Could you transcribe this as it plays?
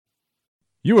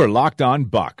You are Locked On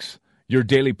Bucks, your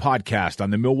daily podcast on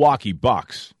the Milwaukee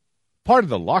Bucks. Part of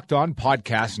the Locked On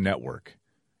Podcast Network.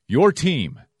 Your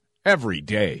team every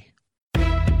day.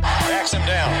 Backs him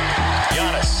down.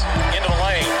 Giannis into the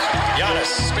lane. Giannis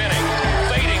spinning.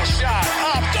 Fading shot.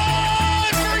 Up.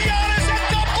 Good for Giannis at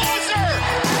the buzzer.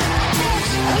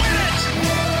 Bucks win it.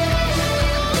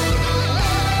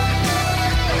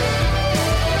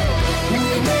 We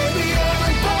may be young,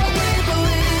 but we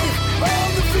believe on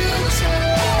the future.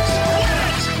 Bucks win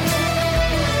it.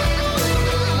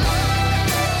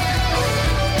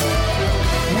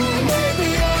 We may be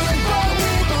young, but we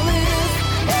believe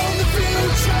on the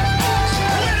future.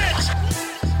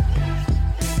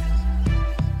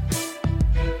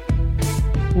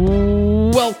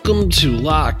 Welcome to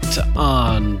Locked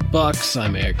On Bucks.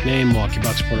 I'm Eric Name, Milwaukee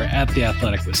Bucks reporter at The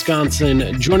Athletic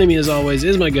Wisconsin. Joining me as always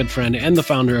is my good friend and the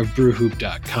founder of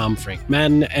BrewHoop.com, Frank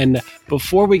Madden. And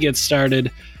before we get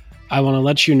started, I want to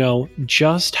let you know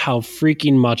just how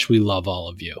freaking much we love all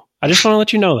of you. I just want to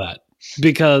let you know that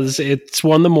because it's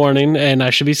 1 a.m. and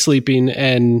I should be sleeping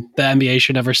and the NBA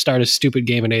should never start a stupid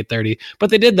game at 8:30,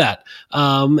 but they did that.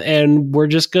 And we're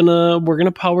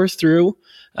gonna power through.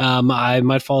 I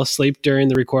might fall asleep during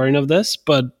the recording of this,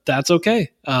 but that's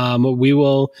okay.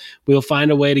 We'll find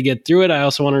a way to get through it. I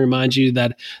also want to remind you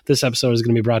that this episode is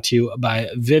going to be brought to you by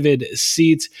Vivid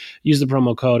Seats. Use the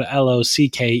promo code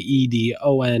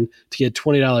LOCKEDON to get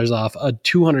 $20 off a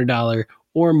 $200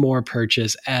 or more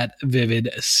purchase at Vivid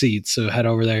Seats. So head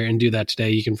over there and do that today.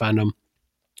 You can find them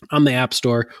on the App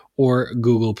Store or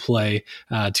Google Play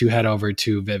to head over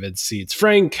to Vivid Seats.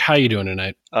 Frank, how you doing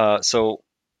tonight? So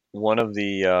one of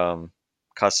the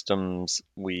customs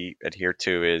we adhere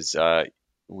to is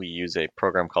we use a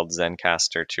program called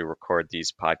Zencastr to record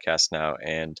these podcasts now,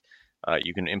 and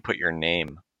you can input your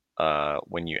name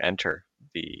when you enter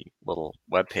the little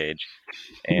webpage.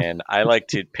 And I like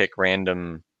to pick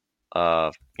random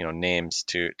names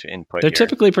to input. They're here.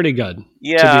 Typically pretty good.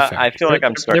 Yeah, I feel like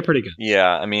they're pretty good. Yeah,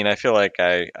 I mean, I feel like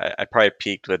I probably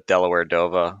peaked with Delaware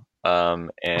Dova,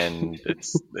 and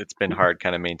it's been hard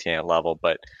kind of maintaining a level.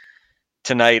 But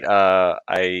tonight,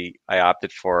 I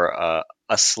opted for a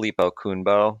Sleepo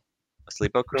Kunbo,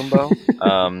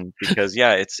 because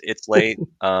it's late.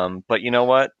 But you know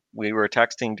what? We were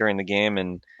texting during the game,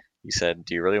 and you said,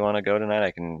 "Do you really want to go tonight?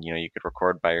 I can, you could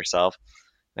record by yourself."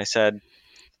 And I said,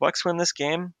 Bucks win this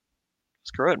game,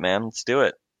 screw it, man. Let's do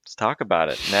it. Let's talk about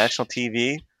it. National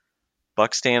TV,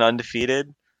 Bucks staying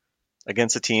undefeated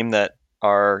against a team that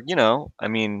are, not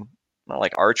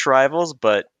like arch rivals,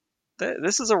 but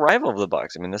this is a rival of the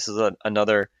Bucks. I mean, this is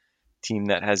another team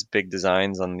that has big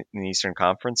designs in the Eastern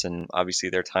Conference, and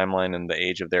obviously their timeline and the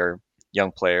age of their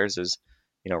young players is,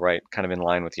 right, kind of in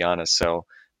line with Giannis. So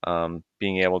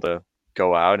being able to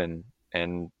go out and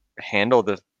handle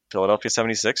the Philadelphia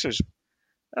 76ers,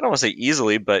 I don't want to say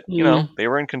easily, but they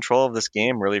were in control of this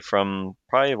game really from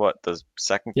probably the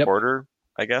second quarter.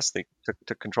 I guess they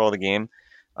took control of the game.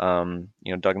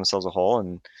 Dug themselves a hole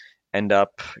and end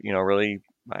up, really.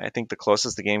 I think the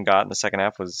closest the game got in the second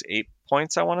half was 8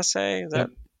 points. I want to say is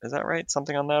that right?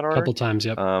 Something on that order. A couple times,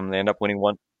 yep. They end up winning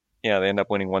one. Yeah, they end up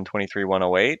winning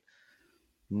 123-108.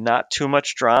 Not too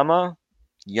much drama.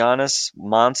 Giannis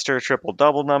monster triple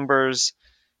double numbers.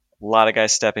 A lot of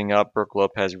guys stepping up. Brook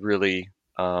Lopez really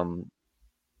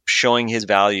showing his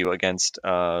value against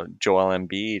Joel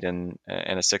Embiid and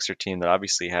a Sixer team that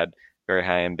obviously had very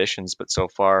high ambitions, but so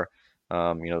far,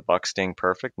 the Bucks staying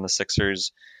perfect and the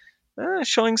Sixers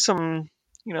showing some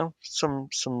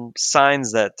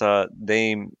signs that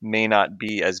they may not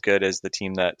be as good as the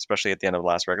team that, especially at the end of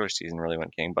last regular season, really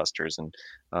went gangbusters. And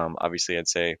obviously, I'd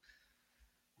say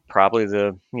probably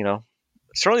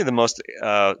certainly the most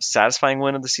satisfying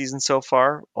win of the season so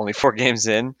far. Only 4 games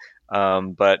in.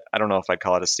 But I don't know if I'd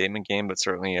call it a statement game, but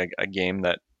certainly a game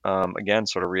that, again,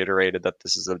 sort of reiterated that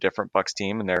this is a different Bucks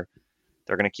team, and they're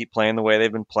going to keep playing the way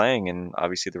they've been playing, and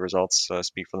obviously the results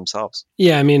speak for themselves.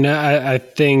 Yeah, I mean, I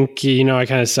think, I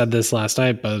kind of said this last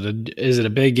night, but is it a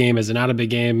big game? Is it not a big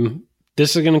game?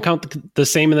 This is going to count the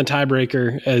same in the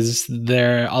tiebreaker as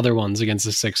their other ones against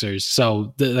the Sixers.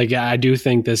 So, I do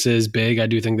think this is big. I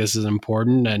do think this is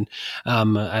important, and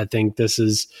I think this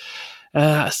is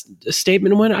a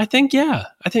statement win. I think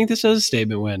this is a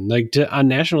statement win. On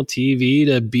national TV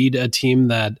to beat a team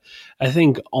that I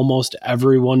think almost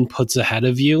everyone puts ahead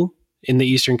of you in the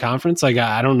Eastern Conference.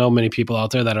 I don't know many people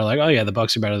out there that are like, oh yeah, the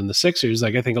Bucks are better than the Sixers.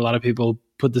 I think a lot of people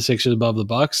put the Sixers above the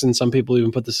Bucks, and some people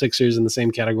even put the Sixers in the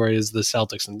same category as the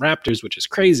Celtics and Raptors, which is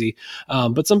crazy.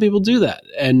 But some people do that,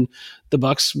 and the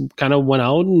Bucks kind of went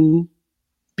out and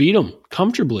beat them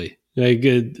comfortably. Like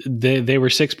they were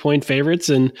 6-point favorites,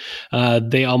 and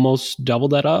they almost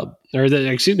doubled that up. Or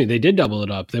they did double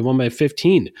it up. They won by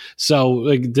 15. So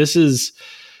like this is.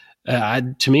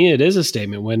 To me, it is a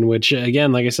statement win, which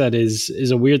again, like I said,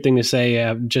 is a weird thing to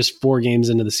say just 4 games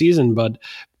into the season. But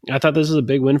I thought this was a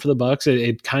big win for the Bucks.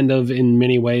 It kind of, in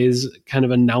many ways, kind of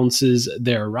announces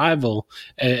their arrival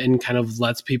and kind of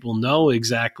lets people know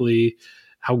exactly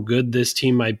how good this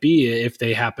team might be if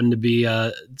they happen to be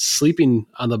sleeping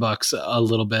on the Bucks a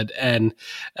little bit. And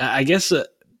I guess.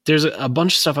 There's a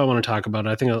bunch of stuff I want to talk about.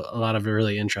 I think a lot of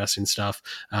really interesting stuff.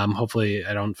 Hopefully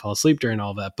I don't fall asleep during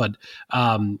all that, but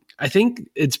I think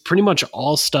it's pretty much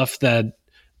all stuff that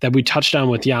we touched on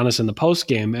with Giannis in the post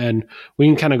game, and we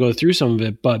can kind of go through some of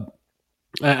it. But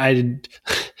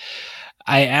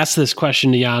I asked this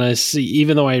question to Giannis,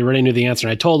 even though I already knew the answer.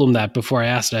 And I told him that before I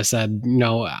asked it. I said,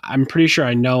 I'm pretty sure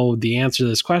I know the answer to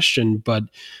this question, but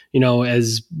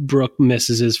as Brook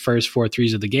misses his first 4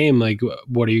 threes of the game, like,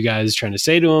 what are you guys trying to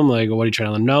say to him? Like, what are you trying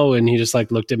to let him know? And he just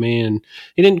like looked at me, and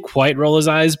he didn't quite roll his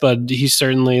eyes, but he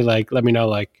certainly like let me know,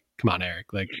 like, come on,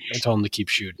 Eric. Like, I told him to keep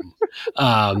shooting.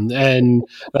 And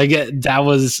like that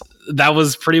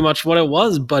was pretty much what it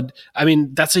was. But I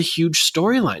mean, that's a huge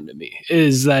storyline to me,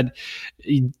 is that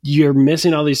you're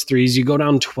missing all these threes. You go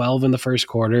down 12 in the first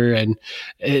quarter, and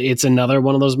it's another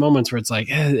one of those moments where it's like,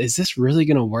 is this really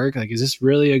going to work? Like, is this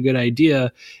really a good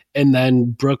idea? And then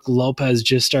Brook Lopez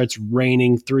just starts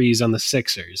raining threes on the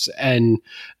Sixers, and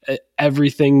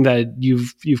everything that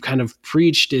you've kind of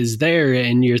preached is there,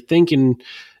 and you're thinking,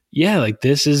 yeah, like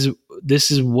this is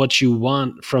what you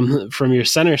want from your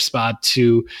center spot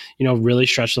to, really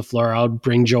stretch the floor out,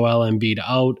 bring Joel Embiid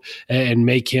out, and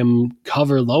make him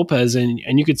cover Lopez. And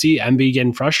you could see Embiid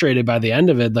getting frustrated by the end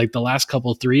of it. Like the last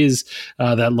couple threes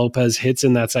that Lopez hits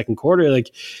in that second quarter,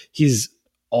 like he's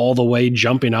all the way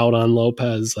jumping out on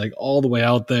Lopez, like all the way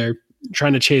out there,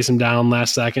 trying to chase him down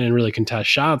last second and really contest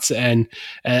shots. And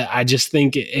I just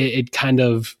think it kind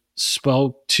of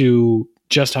spoke to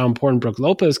just how important Brook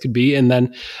Lopez could be. And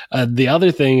then the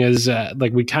other thing is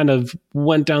like we kind of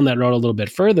went down that road a little bit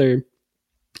further,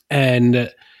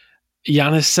 and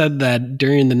Giannis said that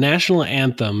during the national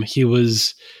anthem, he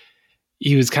was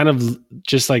kind of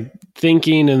just like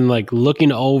thinking and like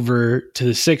looking over to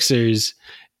the Sixers,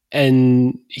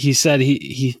 and he said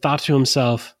he thought to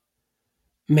himself,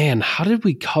 man, how did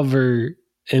we cover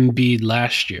Embiid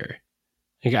last year?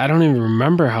 Like, I don't even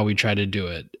remember how we tried to do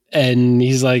it. And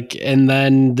he's like, and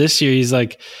then this year he's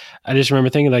like, I just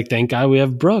remember thinking, like, thank God we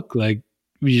have Brook. Like,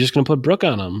 we're just going to put Brook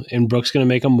on him, and Brook's going to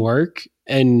make him work.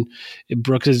 And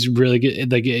Brook is really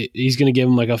good. Like, he's going to give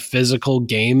him like a physical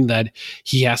game that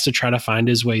he has to try to find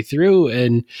his way through.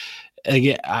 And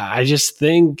again, I just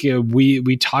think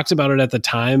we talked about it at the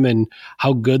time and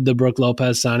how good the Brook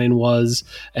Lopez signing was.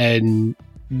 And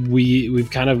we've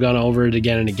kind of gone over it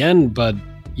again and again, but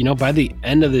by the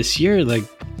end of this year, like,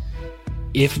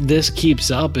 if this keeps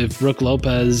up, if Brook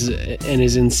Lopez and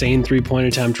his insane 3-point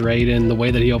attempt rate and the way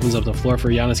that he opens up the floor for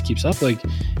Giannis keeps up, like,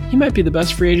 he might be the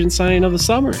best free agent signing of the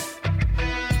summer.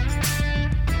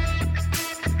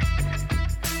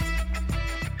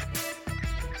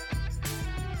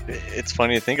 It's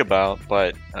funny to think about,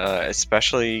 but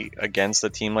especially against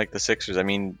a team like the Sixers. I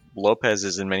mean, Lopez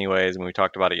is in many ways, and we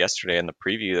talked about it yesterday in the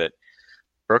preview, that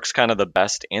Brook's kind of the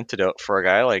best antidote for a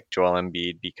guy like Joel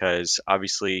Embiid, because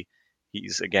obviously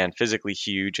he's, again, physically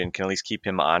huge and can at least keep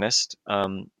him honest,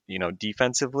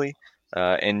 defensively.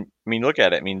 And I mean, look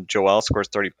at it. I mean, Joel scores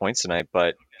 30 points tonight,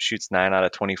 but shoots 9 out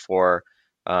of 24,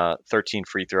 13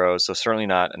 free throws. So certainly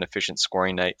not an efficient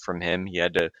scoring night from him. He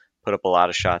had to put up a lot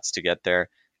of shots to get there.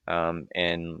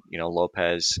 And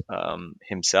Lopez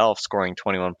himself scoring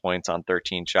 21 points on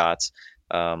 13 shots,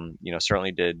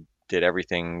 certainly did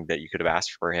everything that you could have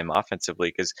asked for him offensively.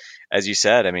 Because as you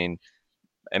said, I mean,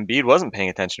 Embiid wasn't paying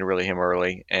attention to really him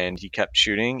early, and he kept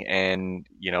shooting and,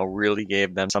 really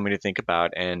gave them something to think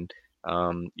about. And,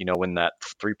 when that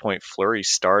 3-point flurry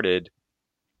started,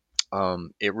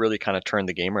 it really kind of turned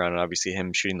the game around. And obviously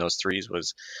him shooting those threes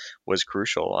was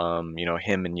crucial.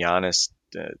 Him and Giannis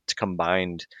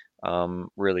combined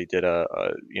really did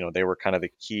they were kind of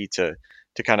the key to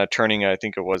kind of turning. I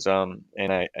think it was and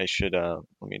I should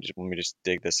let me just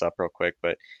dig this up real quick,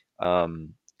 but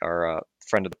our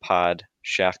friend of the pod,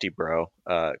 Shafty Bro,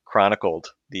 chronicled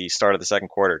the start of the second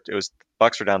quarter. It was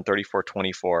Bucks were down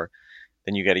 34-24.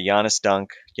 Then you get a Giannis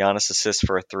dunk, Giannis assist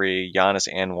for a 3, Giannis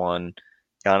and 1,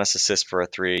 Giannis assist for a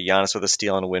 3, Giannis with a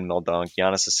steal and a windmill dunk,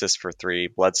 Giannis assist for 3,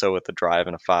 Bledsoe with a drive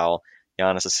and a foul,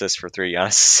 Giannis assist for 3, Giannis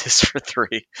assist for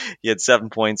 3. He had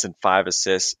 7 points and 5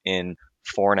 assists in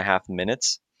 4.5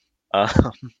 minutes.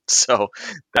 So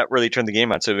that really turned the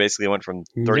game on. So basically, it went from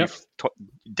 30, Yep.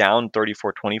 down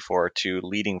 34-24 to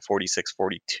leading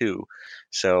 46-42.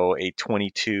 So a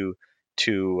 22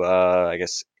 to I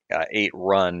guess 8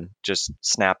 run just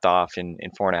snapped off in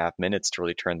 4.5 minutes to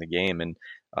really turn the game. And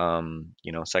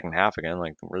second half again,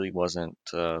 like really wasn't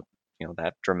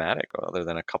that dramatic, other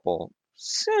than a couple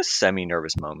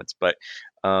semi-nervous moments. But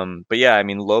yeah, I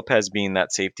mean, Lopez being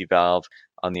that safety valve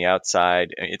on the outside,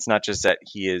 it's not just that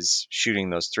he is shooting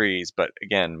those threes, but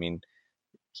again, I mean,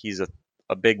 he's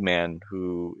a big man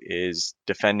who is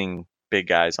defending big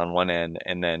guys on one end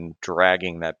and then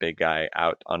dragging that big guy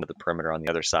out onto the perimeter on the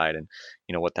other side. And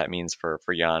what that means for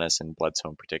Giannis and Bledsoe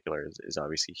in particular is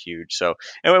obviously huge. So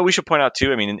anyway, we should point out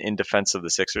too, I mean, in defense of the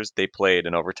Sixers, they played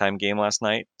an overtime game last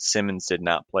night. Simmons did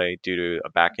not play due to a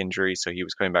back injury, so he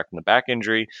was coming back from the back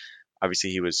injury.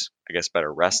 Obviously, he was, I guess,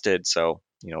 better rested. So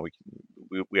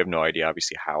we have no idea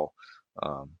obviously how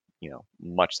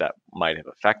much that might have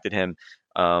affected him.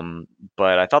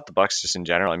 But I thought the Bucks just in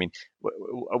general, I mean,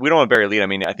 we don't want to bury a lead. I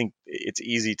mean, I think it's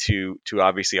easy to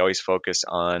obviously always focus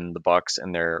on the Bucks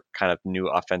and their kind of new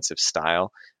offensive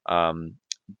style.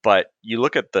 But you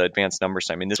look at the advanced numbers.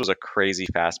 I mean, this was a crazy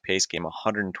fast-paced game,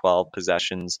 112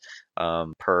 possessions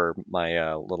per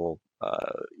my little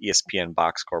ESPN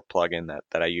box score plugin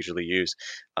that I usually use.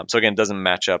 So again, it doesn't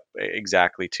match up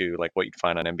exactly to like what you'd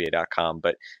find on NBA.com,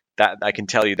 but that I can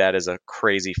tell you that is a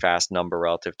crazy fast number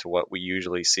relative to what we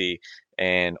usually see.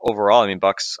 And overall, I mean,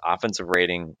 Bucks offensive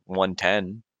rating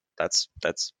 110. That's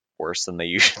worse than they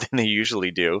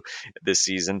usually do this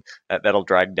season. That'll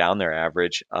drag down their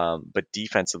average. But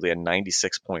defensively, a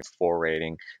 96.4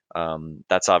 rating.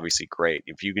 That's obviously great.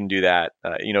 If you can do that,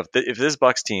 if this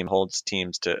Bucks team holds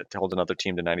teams to hold another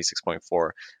team to 96.4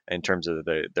 in terms of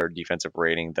their defensive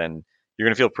rating, then you're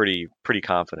going to feel pretty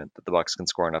confident that the Bucks can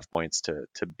score enough points to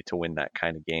win that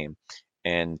kind of game.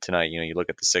 And tonight, you look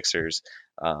at the Sixers.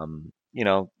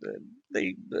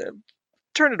 They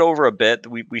turned it over a bit.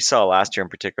 We saw last year in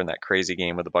particular in that crazy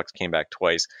game where the Bucks came back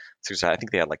twice. Sixers, I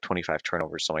think they had like 25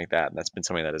 turnovers, something like that, and that's been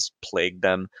something that has plagued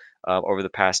them over the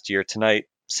past year. Tonight,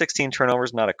 16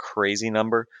 turnovers, not a crazy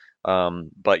number,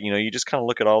 but you just kind of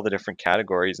look at all the different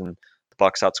categories, and the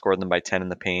Bucks outscored them by 10 in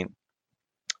the paint.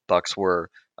 Bucks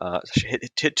were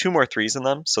hit 2 more threes than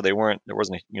them, so there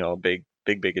wasn't a big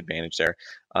advantage there.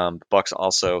 Bucks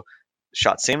also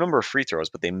shot same number of free throws,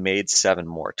 but they made 7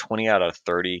 more, 20 out of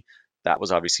 30. That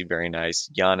was obviously very nice.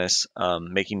 Giannis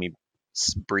making me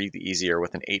breathe easier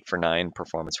with an 8 for 9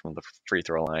 performance from the free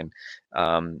throw line.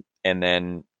 And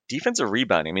then defensive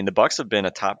rebounding. I mean, the Bucks have been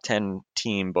a top 10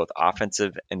 team, both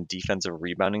offensive and defensive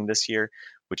rebounding this year,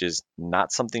 which is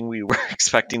not something we were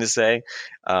expecting to say.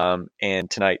 And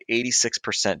tonight,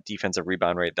 86% defensive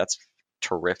rebound rate. That's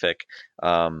terrific.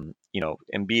 Embiid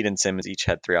and Simmons each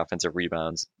had 3 offensive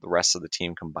rebounds. The rest of the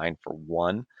team combined for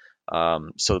 1.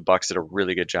 So the Bucks did a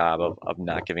really good job of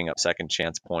not giving up second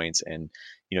chance points. And,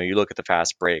 you look at the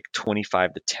fast break,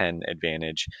 25-10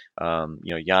 advantage.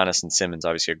 Giannis and Simmons,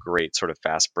 obviously a great sort of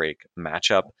fast break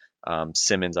matchup.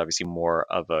 Simmons, obviously more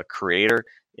of a creator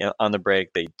on the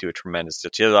break. They do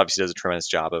obviously does a tremendous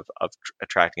job of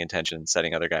attracting attention and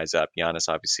setting other guys up. Giannis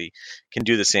obviously can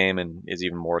do the same and is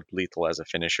even more lethal as a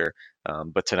finisher.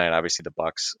 But tonight, obviously the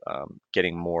Bucks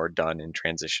getting more done in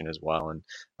transition as well. And,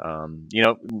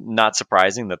 not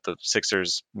surprising that the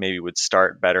Sixers maybe would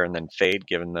start better and then fade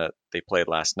given that they played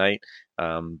last night.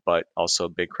 But also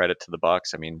big credit to the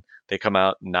Bucks. I mean, they come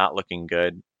out not looking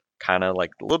good, kind of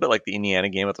like a little bit like the Indiana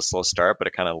game with a slow start, but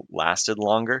it kind of lasted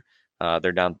longer.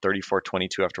 They're down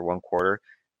 34-22 after one quarter,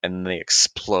 and they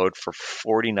explode for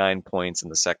 49 points in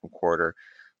the second quarter,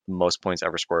 the most points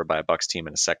ever scored by a Bucks team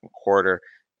in a second quarter.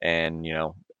 And,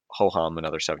 ho-hum,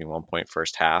 another 71-point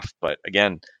first half. But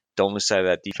again, don't lose sight of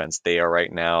that defense. They are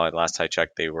right now, at last I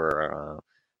checked, they were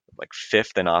like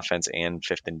 5th in offense and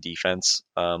 5th in defense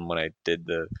when I did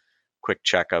the quick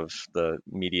check of the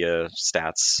media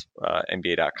stats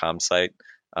NBA.com site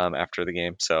after the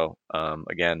game. So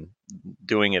again,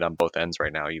 doing it on both ends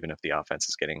right now, even if the offense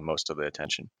is getting most of the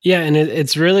attention. Yeah, and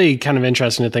it's really kind of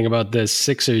interesting to think about this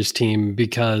Sixers team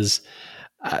because,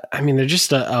 I mean, they're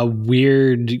just a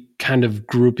weird kind of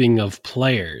grouping of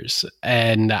players.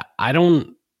 And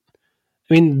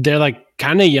they're like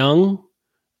kind of young,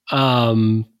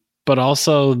 but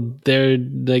also they're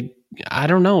like, I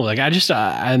don't know. Like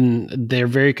they're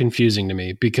very confusing to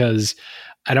me because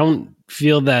I don't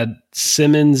feel that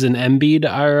Simmons and Embiid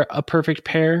are a perfect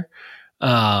pair.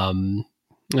 I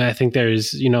think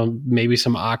there's, maybe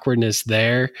some awkwardness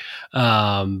there.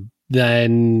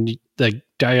 Then like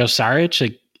Dario Saric,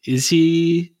 like, is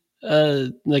he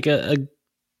like a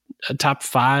a top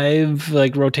 5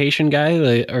 like rotation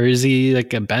guy, or is he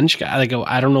like a bench guy? Like,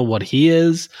 I don't know what he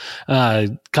is.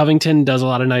 Covington does a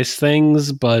lot of nice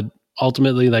things, but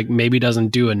ultimately like maybe doesn't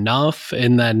do enough.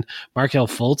 And then Markelle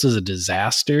Fultz is a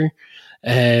disaster.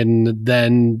 And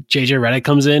then JJ Redick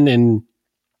comes in and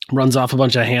runs off a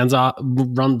bunch of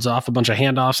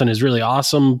handoffs and is really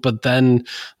awesome. But then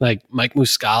like Mike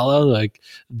Muscala, like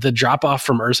the drop off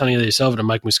from Ersan Ilyasova to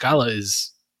Mike Muscala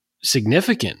is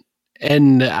significant.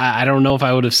 And I don't know if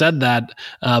I would have said that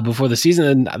before the season.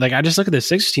 And like, I just look at the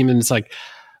Sixers team and it's like,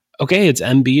 okay, it's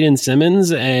Embiid and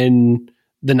Simmons. And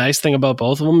the nice thing about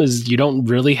both of them is you don't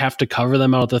really have to cover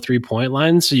them out at the 3-point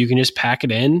line. So you can just pack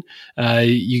it in.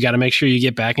 You got to make sure you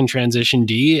get back in transition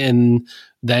D, and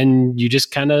then you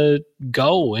just kind of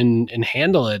go and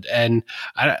handle it. And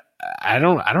I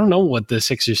don't know what the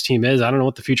Sixers team is. I don't know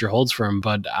what the future holds for them,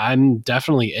 but I'm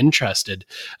definitely interested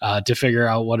to figure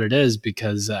out what it is,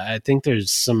 because I think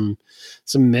there's some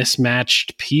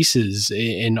mismatched pieces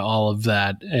in all of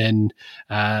that. And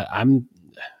I'm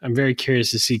very curious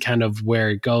to see kind of where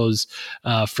it goes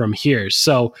from here.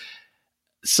 So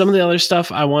some of the other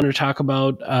stuff I want to talk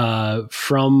about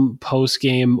from post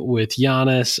game with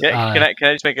Giannis. Yeah, can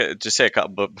I just say a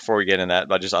couple before we get in that,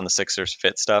 but just on the Sixers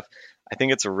fit stuff? I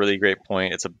think it's a really great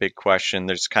point. It's a big question.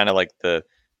 There's kind of like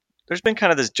there's been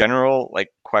kind of this general like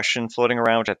question floating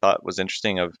around, which I thought was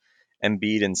interesting, of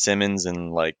Embiid and Simmons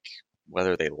and like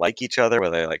whether they like each other,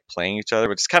 whether they like playing each other,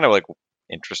 which is kind of like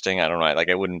interesting. I don't know. Like,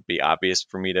 it wouldn't be obvious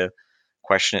for me to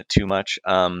question it too much.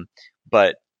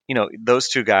 But you know, those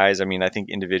two guys, I mean, I think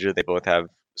individually they both have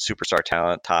superstar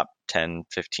talent, top 10,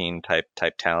 15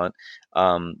 type talent.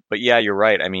 But yeah, you're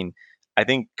right. I mean, I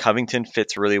think Covington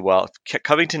fits really well.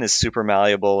 Covington is super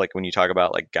malleable. Like when you talk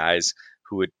about like guys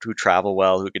who travel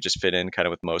well, who could just fit in kind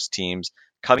of with most teams,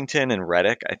 Covington and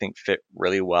Redick, I think, fit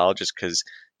really well just because,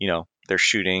 you know, they're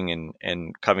shooting,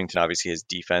 and Covington obviously has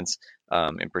defense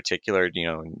in particular, you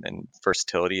know, and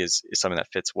versatility is something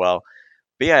that fits well.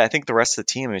 But yeah, I think the rest of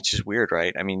the team, it's just weird,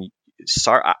 right? I mean,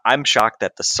 I'm shocked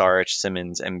that the Saric,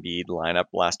 Simmons, Embiid lineup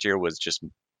last year was just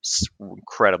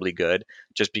incredibly good,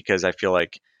 just because I feel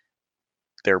like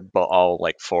they're all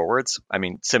like forwards. I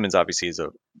mean, Simmons obviously is a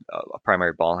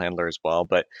primary ball handler as well,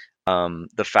 but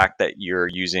the fact that you're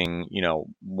using, you know,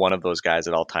 one of those guys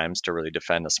at all times to really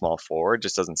defend a small forward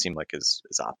just doesn't seem like as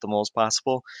optimal as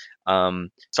possible.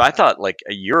 So I thought, like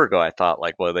a year ago, I thought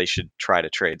like, well, they should try to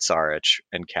trade Saric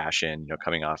and cash in, you know,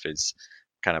 coming off his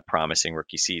kind of promising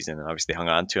rookie season, and obviously hung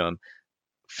on to him.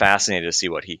 Fascinated to see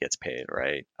what he gets paid,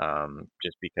 right?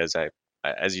 Just because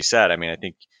as you said, I mean, I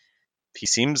think he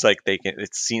seems like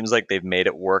it seems like they've made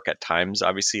it work at times,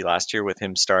 obviously last year with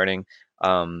him starting.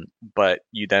 But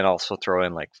you then also throw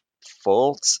in like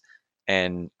Fultz,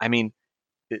 and I mean,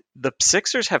 the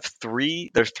Sixers have three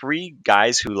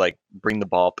guys who like bring the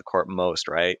ball up the court most,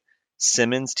 right?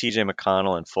 Simmons, TJ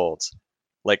McConnell, and Fultz.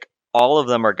 Like, all of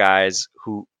them are guys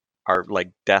who are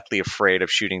like deathly afraid of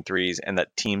shooting threes, and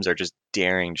that teams are just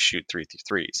daring to shoot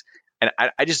threes. And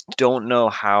I just don't know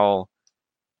how.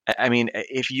 I mean,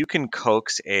 if you can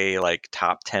coax a like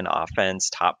top 10 offense,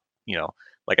 you know,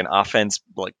 like an offense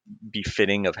like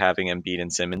befitting of having Embiid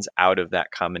and Simmons out of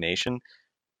that combination,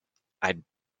 I'd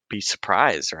be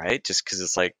surprised, right? Just because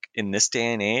it's like, in this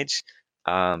day and age,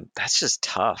 that's just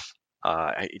tough.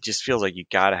 It just feels like you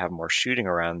got to have more shooting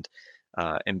around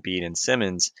Embiid and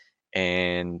Simmons.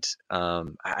 And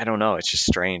I don't know. It's just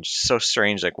strange. So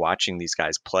strange, like watching these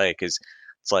guys play, because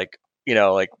it's like, you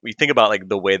know, like we think about like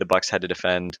the way the Bucks had to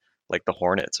defend like the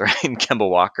Hornets, right? And Kemba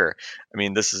Walker. I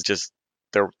mean, this is just,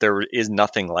 there is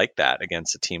nothing like that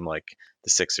against a team like the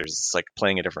Sixers. It's like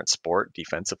playing a different sport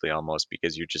defensively almost,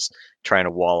 because you're just trying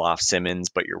to wall off Simmons,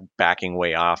 but you're backing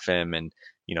way off him. And,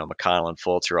 you know, McConnell and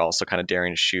Fultz are also kind of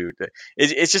daring to shoot.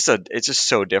 It's just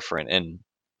so different. And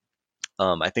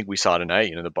I think we saw tonight,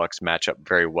 you know, the Bucks match up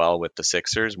very well with the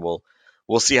Sixers. We'll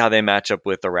see how they match up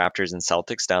with the Raptors and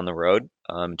Celtics down the road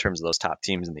in terms of those top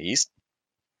teams in the East.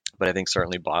 But I think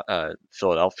certainly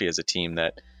Philadelphia is a team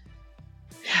that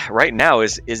right now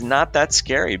is not that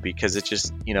scary, because it's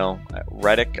just, you know,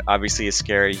 Redick obviously is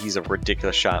scary. He's a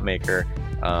ridiculous shot maker,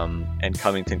 and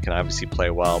Covington can obviously play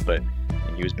well, but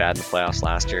he was bad in the playoffs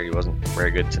last year. He wasn't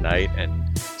very good tonight,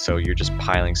 and so you're just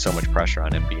piling so much pressure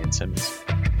on Embiid and Simmons.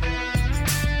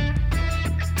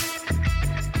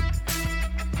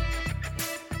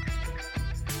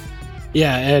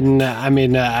 Yeah, and I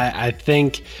mean, I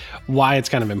think why it's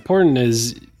kind of important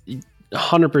is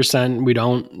 100% we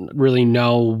don't really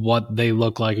know what they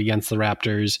look like against the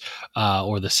Raptors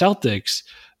or the Celtics.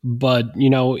 But, you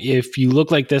know, if you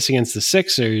look like this against the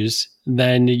Sixers,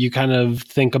 then you kind of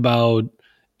think about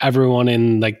everyone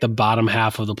in like the bottom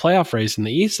half of the playoff race in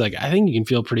the East, like I think you can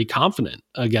feel pretty confident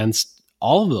against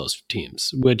all of those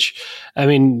teams, which I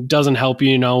mean doesn't help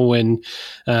you, when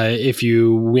if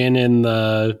you win in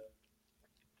the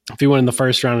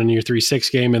first round in your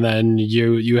 3-6 game, and then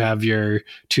you have your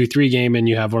 2-3 game, and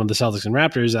you have one of the Celtics and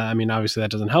Raptors. I mean, obviously that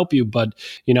doesn't help you, but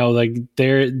like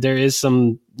there is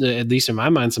some, at least in my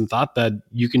mind, some thought that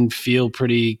you can feel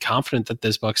pretty confident that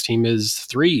this Bucks team is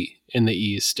 3 in the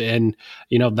East, and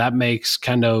that makes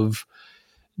kind of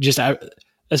just,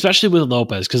 especially with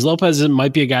Lopez, because Lopez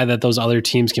might be a guy that those other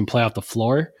teams can play off the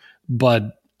floor,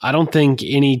 but I don't think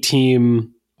any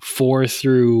team 4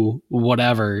 through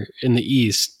whatever in the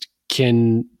East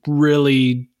can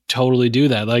really totally do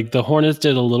that. Like the Hornets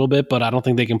did a little bit, but I don't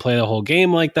think they can play the whole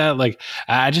game like that. Like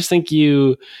I just think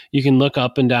you can look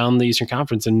up and down the Eastern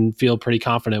Conference and feel pretty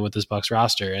confident with this Bucks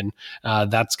roster. And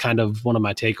that's kind of one of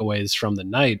my takeaways from the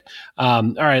night.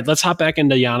 All right, let's hop back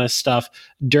into Giannis stuff.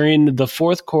 During the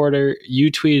fourth quarter,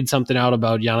 you tweeted something out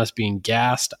about Giannis being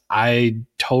gassed. I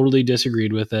totally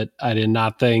disagreed with it. I did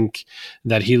not think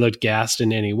that he looked gassed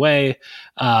in any way.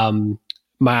 My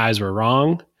eyes were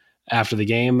wrong. After the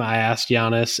game, I asked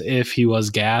Giannis if he was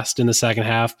gassed in the second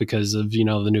half because of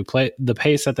the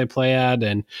pace that they play at,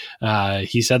 and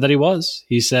he said that he was.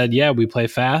 He said, "Yeah, we play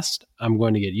fast. I'm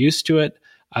going to get used to it.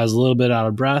 I was a little bit out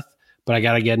of breath, but I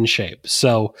got to get in shape."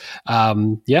 So,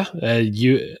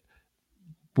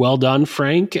 well done,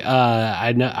 Frank.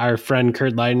 I know our friend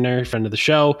Kurt Leitner, friend of the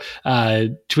show,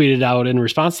 tweeted out in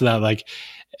response to that, like,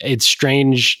 it's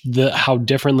strange how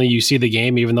differently you see the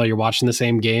game, even though you're watching the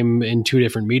same game in 2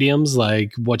 different mediums,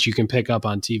 like what you can pick up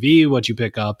on TV, what you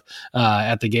pick up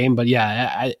at the game. But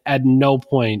yeah, at no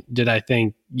point did I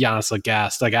think Giannis looked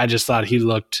gassed. Like I just thought he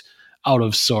looked out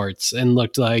of sorts and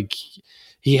looked like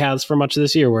he has for much of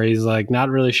this year, where he's like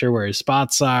not really sure where his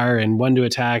spots are and when to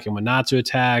attack and when not to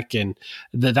attack. And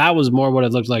that was more what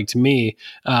it looked like to me.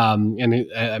 I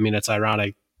mean, it's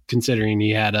ironic considering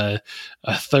he had a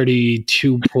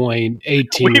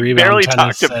 32.18 rebound, 10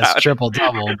 assists,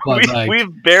 triple-double. But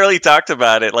we've barely talked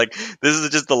about it. Like, this is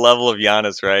just the level of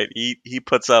Giannis, right? He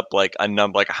puts up like a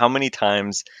number, like how many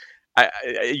times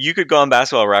you could go on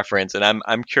Basketball Reference, and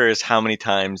I'm curious how many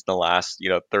times in the last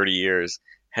 30 years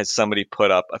has somebody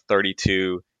put up a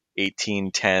 32,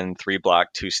 18, 10,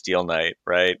 3-block, 2 steal night,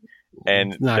 right?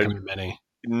 And not going to be many.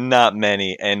 Not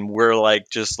many. And we're like,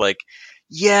 just like,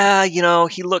 yeah,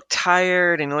 he looked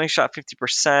tired and only shot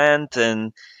 50%,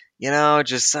 and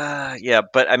yeah.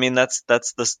 But I mean, that's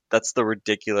the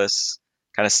ridiculous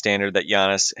kind of standard that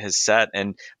Giannis has set.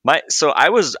 And so I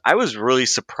was really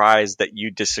surprised that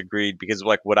you disagreed, because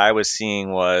like what I was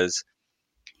seeing was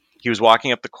he was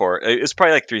walking up the court. It was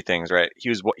probably like 3 things, right?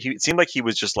 It seemed like he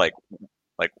was just like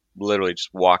literally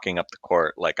just walking up the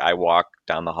court. Like I walk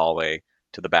down the hallway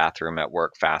to the bathroom at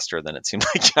work faster than it seemed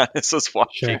like Giannis was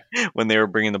walking when they were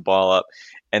bringing the ball up.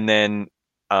 And then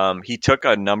he took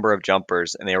a number of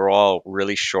jumpers, and they were all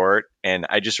really short. And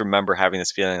I just remember having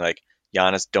this feeling like,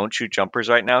 Giannis, don't shoot jumpers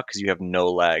right now because you have no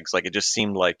legs. Like it just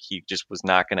seemed like he just was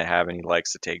not going to have any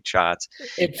legs to take shots.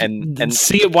 And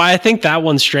see, why I think that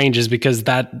one's strange is because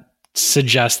that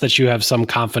suggests that you have some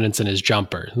confidence in his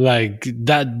jumper. Like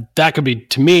that could be,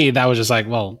 to me, that was just like,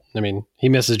 well, I mean, he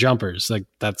misses jumpers. Like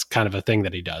that's kind of a thing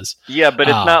that he does. Yeah, but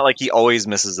it's not like he always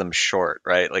misses them short,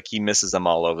 right? Like he misses them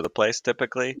all over the place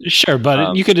typically. Sure,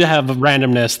 but you could have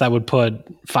randomness that would put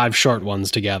 5 short ones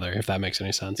together, if that makes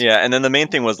any sense. Yeah, and then the main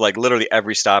thing was like literally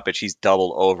every stoppage he's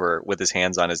doubled over with his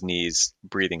hands on his knees,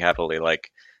 breathing heavily.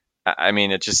 Like, I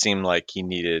mean, it just seemed like he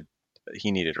needed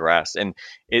rest. And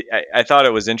I thought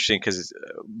it was interesting because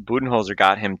Budenholzer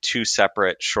got him 2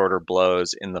 separate shorter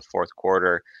blows in the fourth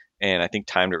quarter, and I think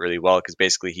timed it really well because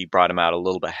basically he brought him out a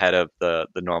little bit ahead of the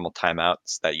normal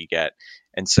timeouts that you get.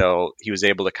 And so he was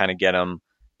able to kind of get him,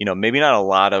 maybe not a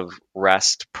lot of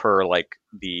rest per like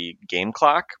the game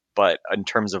clock, but in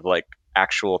terms of like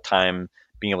actual time,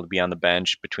 being able to be on the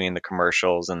bench between the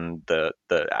commercials and the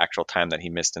actual time that he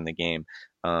missed in the game.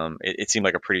 It seemed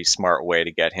like a pretty smart way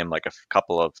to get him like a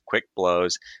couple of quick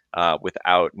blows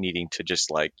without needing to just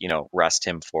like, rest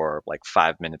him for like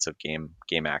 5 minutes of game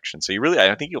action. So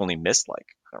I think you only missed like,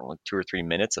 I don't know, like 2 or 3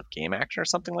 minutes of game action or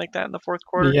something like that in the fourth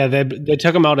quarter. Yeah, they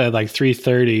took him out at like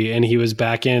 3:30 and he was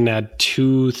back in at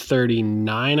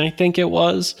 2:39, I think it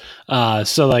was.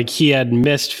 So like he had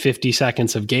missed 50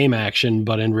 seconds of game action,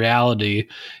 but in reality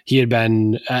he had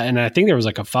been, and I think there was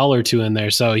like a foul or 2 in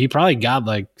there. So he probably got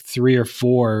like 3 or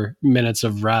 4 minutes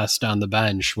of rest on the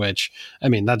bench, which, I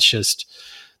mean, that's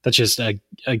that's just a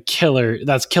killer.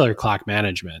 That's killer clock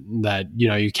management. That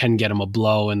you can get him a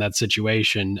blow in that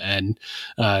situation, and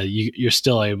you're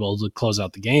still able to close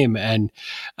out the game. And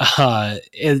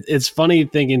it's funny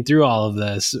thinking through all of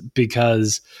this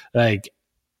because like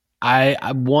I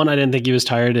didn't think he was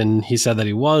tired, and he said that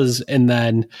he was, and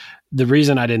then the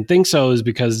reason I didn't think so is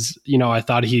because I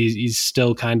thought he's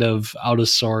still kind of out of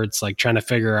sorts, like trying to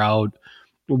figure out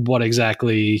what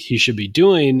exactly he should be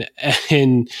doing.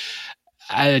 And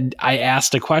I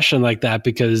asked a question like that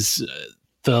because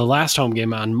the last home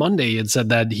game on Monday had said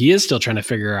that he is still trying to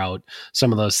figure out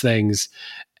some of those things.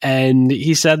 And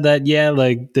he said that,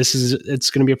 like it's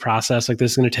going to be a process. Like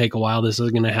this is going to take a while. This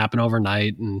is going to happen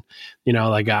overnight. And,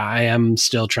 like I am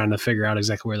still trying to figure out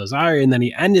exactly where those are. And then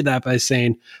he ended that by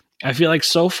saying, I feel like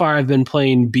so far I've been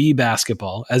playing B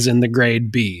basketball, as in the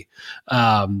grade B.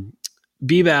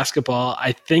 B basketball,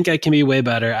 I think I can be way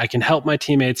better. I can help my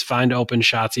teammates find open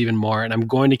shots even more, and I'm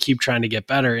going to keep trying to get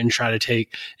better and try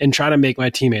to make my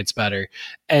teammates better.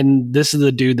 And this is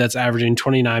the dude that's averaging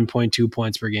 29.2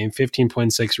 points per game,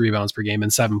 15.6 rebounds per game,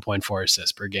 and 7.4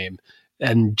 assists per game,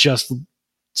 and just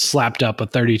slapped up a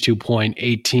 32-point,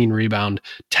 18 rebound,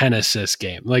 10 assist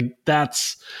game. Like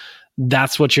that's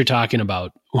what you're talking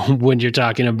about when you're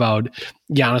talking about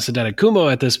Giannis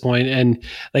Antetokounmpo at this point. And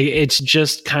like, it's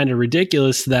just kind of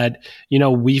ridiculous that,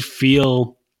 we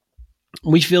feel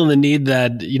the need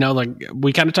that, like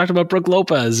we kind of talked about Brook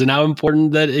Lopez and how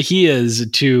important that he is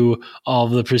to all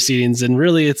of the proceedings. And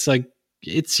really it's like,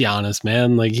 it's Giannis,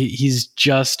 man. Like he's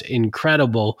just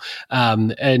incredible.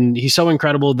 And he's so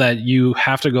incredible that you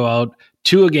have to go out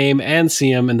to a game and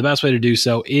see him. And the best way to do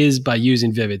so is by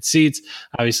using Vivid Seats.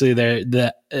 Obviously,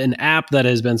 they're an app that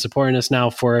has been supporting us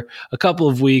now for a couple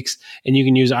of weeks, and you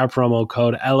can use our promo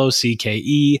code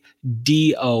LOCKEDON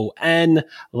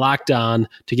locked on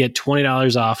to get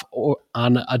 $20 off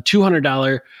on a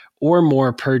 $200 or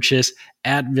more purchase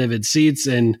at Vivid Seats.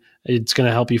 And it's going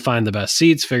to help you find the best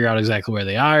seats, figure out exactly where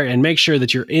they are, and make sure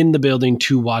that you're in the building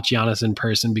to watch Giannis in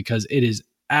person, because it is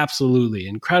absolutely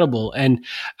incredible. And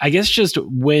I guess just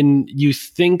when you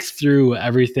think through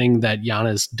everything that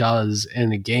Giannis does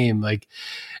in a game, like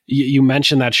you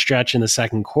mentioned that stretch in the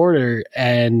second quarter,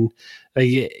 and like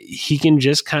he can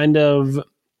just kind of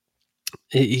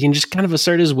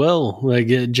assert his will, like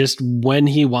just when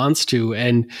he wants to.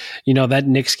 And, that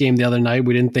Knicks game the other night,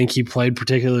 we didn't think he played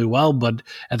particularly well, but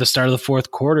at the start of the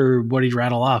fourth quarter, what he'd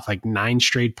rattle off, like 9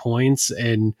 straight points.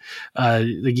 And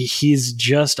like he's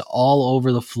just all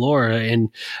over the floor. And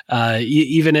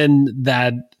even in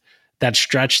that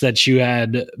stretch that you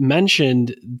had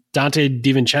mentioned, Dante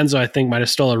DiVincenzo, I think, might have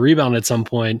stole a rebound at some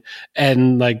point.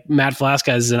 And like Matt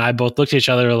Velasquez and I both looked at each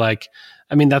other like,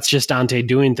 I mean, that's just Dante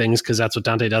doing things because that's what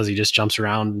Dante does. He just jumps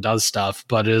around and does stuff.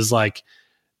 But it was like,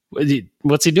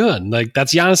 what's he doing? Like,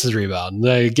 that's Giannis's rebound.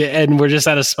 Like, and we're just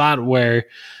at a spot where,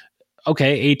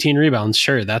 okay, 18 rebounds,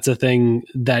 sure, that's a thing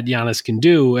that Giannis can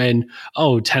do. And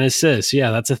 10 assists,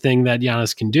 yeah, that's a thing that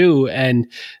Giannis can do. And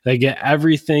like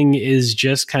everything is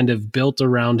just kind of built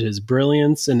around his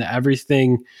brilliance, and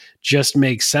everything just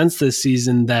makes sense this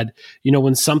season. That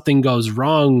when something goes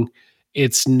wrong,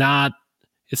 it's not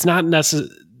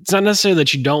necessarily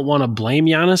that you don't want to blame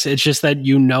Giannis. It's just that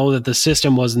that the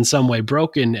system was in some way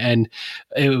broken. And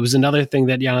it was another thing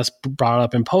that Giannis brought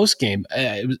up in post game.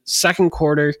 Second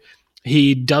quarter,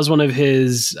 he does one of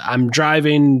his I'm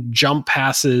driving jump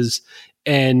passes,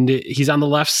 and he's on the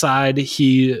left side.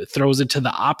 He throws it to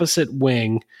the opposite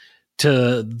wing,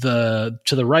 to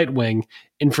the right wing,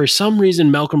 and for some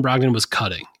reason Malcolm Brogdon was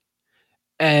cutting.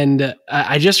 And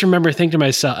I just remember thinking to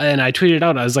myself, and I tweeted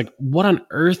out, I was like, what on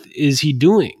earth is he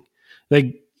doing?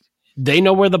 Like, they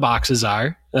know where the boxes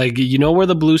are. Like, where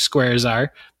the blue squares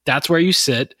are. That's where you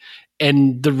sit.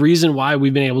 And the reason why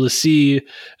we've been able to see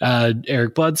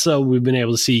Eric Bledsoe, we've been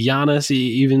able to see Giannis,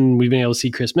 even we've been able to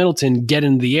see Chris Middleton get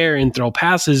in the air and throw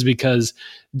passes, because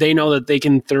they know that they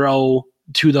can throw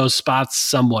to those spots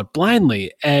somewhat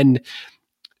blindly. And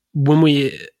when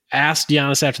we asked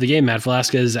Giannis after the game, Matt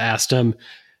Velasquez asked him,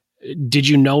 did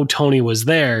you know Tony was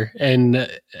there? And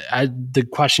the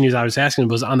question I was asking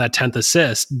was on that 10th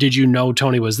assist, did you know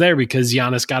Tony was there? Because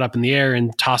Giannis got up in the air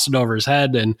and tossed it over his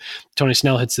head, and Tony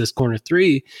Snell hits this corner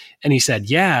 3. And he said,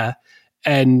 yeah.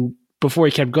 And before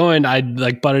he kept going, I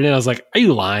like butted in. I was like, are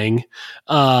you lying?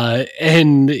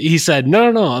 And he said, no.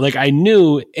 Like, I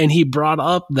knew. And he brought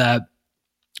up that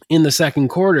in the second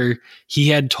quarter, he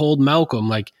had told Malcolm,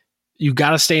 like, you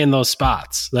got to stay in those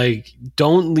spots. Like,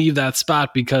 don't leave that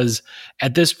spot, because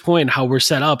at this point, how we're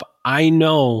set up, I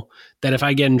know that if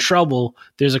I get in trouble,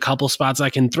 there's a couple spots I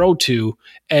can throw to,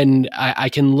 and I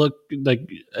can look like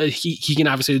he can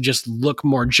obviously just look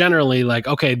more generally like,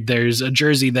 okay, there's a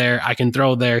jersey there, I can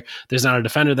throw there. There's not a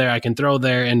defender there, I can throw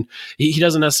there. And he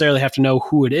doesn't necessarily have to know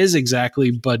who it is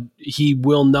exactly, but he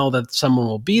will know that someone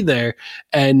will be there.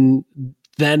 And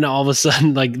then all of a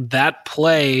sudden, like that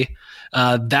play,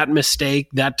 that mistake,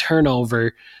 that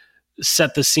turnover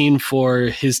set the scene for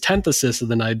his 10th assist of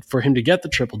the night, for him to get the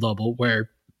triple-double, where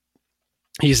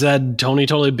he said, Tony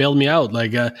totally bailed me out.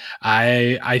 Like,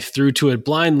 I threw to it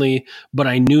blindly, but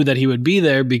I knew that he would be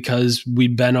there because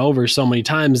we'd been over so many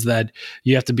times that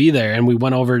you have to be there. And we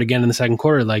went over it again in the second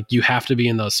quarter. Like, you have to be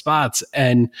in those spots.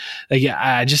 And like,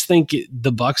 I just think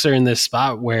the Bucks are in this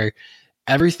spot where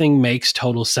everything makes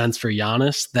total sense for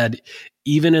Giannis, that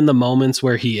even in the moments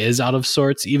where he is out of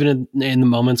sorts, even in the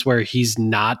moments where he's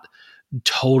not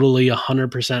totally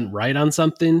 100% right on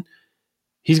something,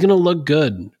 he's going to look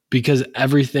good because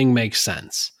everything makes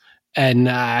sense. And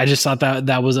I just thought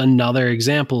that was another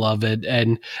example of it.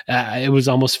 And it was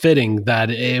almost fitting that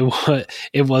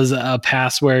it was a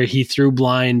pass where he threw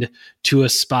blind to a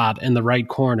spot in the right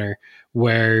corner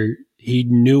where he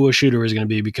knew a shooter was going to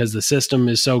be, because the system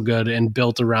is so good and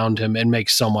built around him and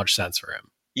makes so much sense for him.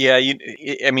 Yeah,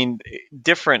 I mean,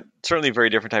 certainly very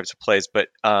different types of plays, but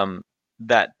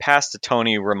that pass to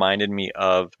Tony reminded me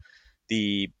of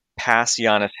the pass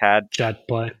Giannis had. Jet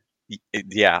play.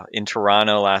 Yeah, in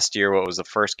Toronto last year, what was the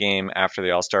first game after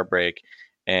the All-Star break.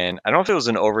 And I don't know if it was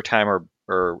in overtime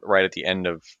or right at the end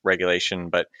of regulation,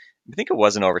 but I think it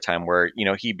was in overtime where,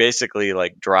 he basically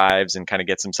like drives and kind of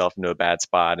gets himself into a bad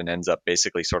spot and ends up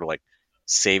basically sort of like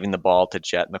saving the ball to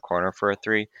Jet in the corner for a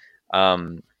three.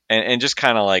 And just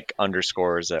kind of like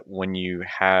underscores that when you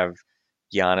have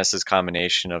Giannis's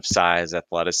combination of size,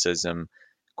 athleticism,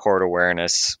 court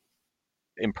awareness,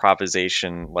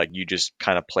 improvisation, like you just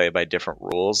kind of play by different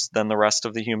rules than the rest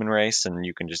of the human race, and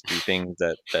you can just do things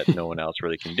that no one else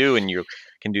really can do, and you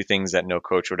can do things that no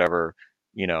coach would ever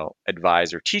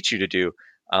advise or teach you to do.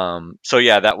 So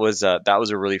yeah, that was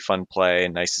a really fun play,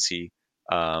 and nice to see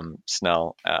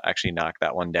Snell actually knock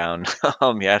that one down.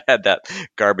 Yeah, it had that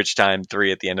garbage time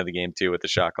three at the end of the game too, with the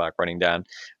shot clock running down,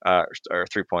 or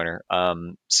 3-pointer.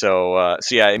 So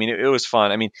yeah, I mean, it was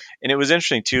fun. I mean, and it was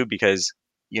interesting too, because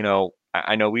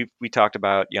I know we talked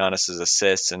about Giannis's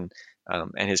assists and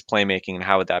his playmaking and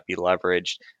how would that be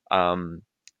leveraged. I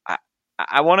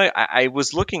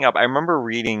was looking up. I remember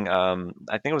reading. I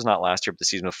think it was not last year, but the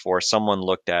season before. Someone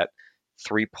looked at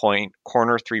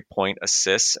corner 3-point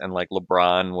assists, and like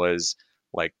LeBron was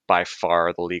like by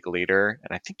far the league leader.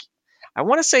 And I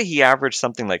want to say he averaged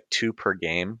something like 2 per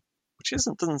game, which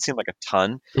doesn't seem like a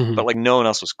ton, but like no one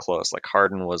else was close. Like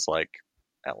Harden was like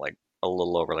at like a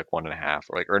little over like 1.5,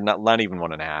 or not even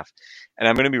 1.5. And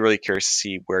I'm going to be really curious to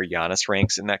see where Giannis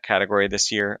ranks in that category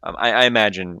this year. I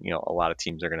imagine, a lot of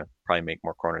teams are going to probably make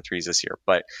more corner threes this year,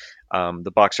 but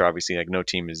the Bucks are obviously like no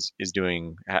team is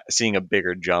seeing a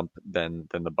bigger jump than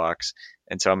the Bucks.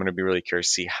 And so I'm going to be really curious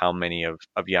to see how many of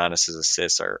Giannis's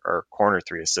assists are corner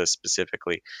 3 assists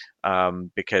specifically.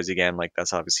 Because again, like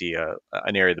that's obviously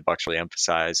an area the Bucks really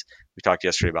emphasize. We talked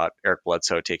yesterday about Eric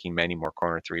Bledsoe taking many more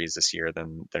corner 3s this year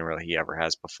than really he ever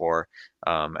has before.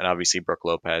 And obviously Brook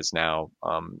Lopez now,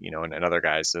 and other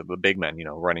guys, the big men,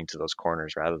 running to those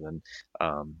corners rather than,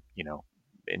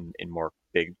 in more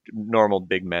normal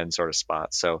big men sort of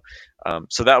spots. So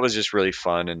that was just really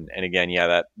fun. And again,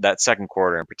 yeah, that second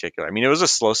quarter in particular, I mean, it was a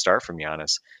slow start from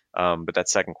Giannis, but that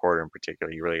second quarter in particular,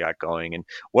 he really got going. And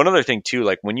one other thing too,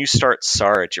 like when you start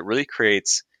Saric, it really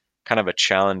creates kind of a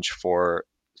challenge for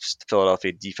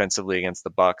Philadelphia defensively against the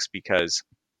Bucks, because,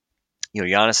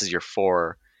 Giannis is your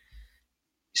 4.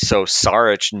 So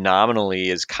Saric nominally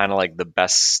is kind of like the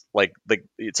best, like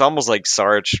it's almost like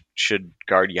Saric should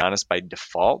guard Giannis by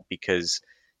default, because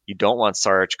you don't want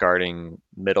Saric guarding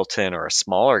Middleton or a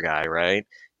smaller guy, right?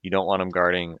 You don't want him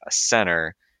guarding a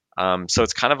center. So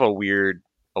it's kind of a weird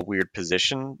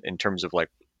position in terms of like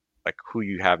who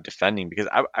you have defending, because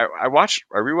I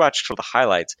rewatched for the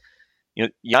highlights.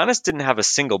 Giannis didn't have a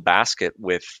single basket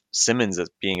with Simmons as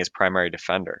being his primary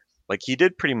defender. Like he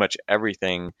did pretty much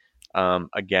everything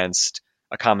against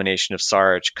a combination of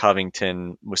Saric,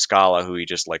 Covington, Muscala, who he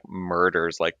just like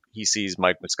murders. Like he sees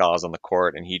Mike Muscala's on the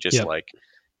court and he just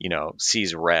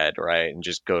sees red, right? And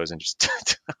just goes and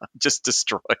just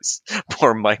destroys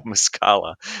poor Mike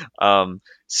Muscala.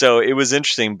 So it was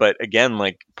interesting, but again,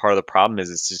 like part of the problem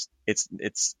is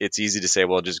it's easy to say,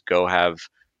 well, just go have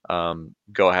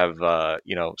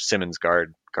Simmons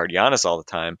guard Giannis all the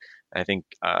time. I think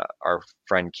our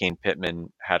friend Kane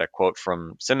Pittman had a quote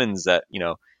from Simmons that,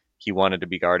 he wanted to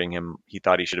be guarding him. He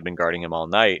thought he should have been guarding him all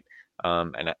night.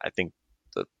 And I think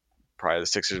probably the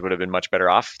Sixers would have been much better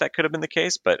off if that could have been the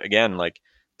case. But again, like,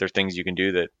 there are things you can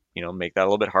do that, make that a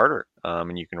little bit harder.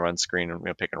 And you can run screen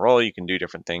and pick and roll. You can do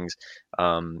different things.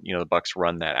 The Bucks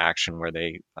run that action where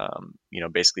they,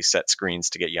 basically set screens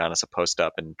to get Giannis a post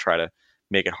up and try to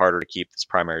make it harder to keep this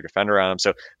primary defender on him.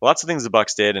 So lots of things the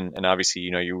Bucks did, and obviously,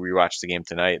 you rewatch the game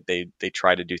tonight. They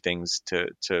try to do things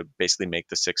to basically make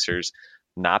the Sixers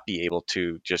not be able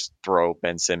to just throw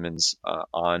Ben Simmons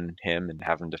on him and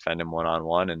have him defend him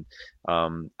one-on-one. And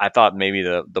I thought maybe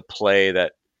the play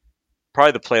that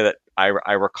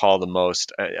I recall the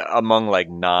most among like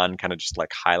non kind of just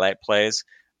like highlight plays,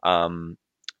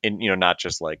 not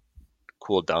just like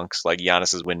cool dunks, like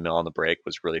Giannis's windmill on the break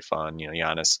was really fun.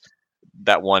 Giannis,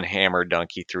 that one hammer dunk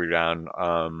he threw down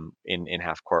in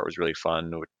half court was really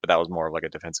fun, but that was more of like a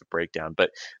defensive breakdown.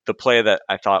 But the play that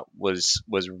I thought was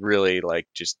really like,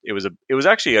 just it was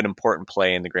actually an important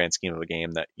play in the grand scheme of the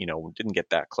game that didn't get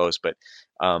that close. But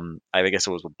I guess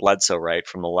it was with Bledsoe, right,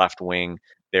 from the left wing.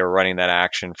 They were running that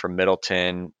action from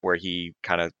Middleton where he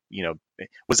kind of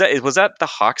was that the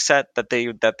Hawk set that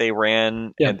they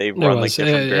ran, and they run like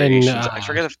different variations. I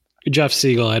forget if Jeff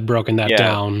Siegel had broken that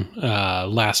down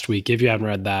last week. If you haven't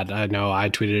read that, I know I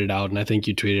tweeted it out, and I think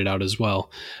you tweeted it out as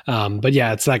well. But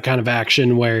yeah, it's that kind of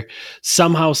action where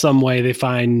somehow, some way, they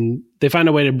find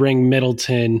a way to bring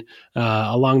Middleton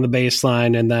along the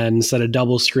baseline, and then set a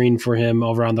double screen for him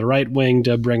over on the right wing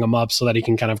to bring him up so that he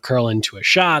can kind of curl into a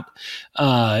shot.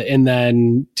 And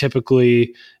then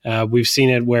typically we've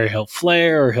seen it where he'll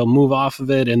flare or he'll move off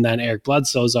of it, and then Eric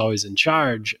Bledsoe is always in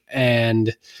charge.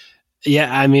 And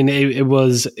yeah, I mean, it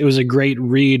was a great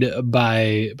read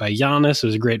by Giannis. It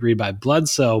was a great read by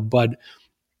Bledsoe, but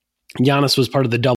Giannis was part of the double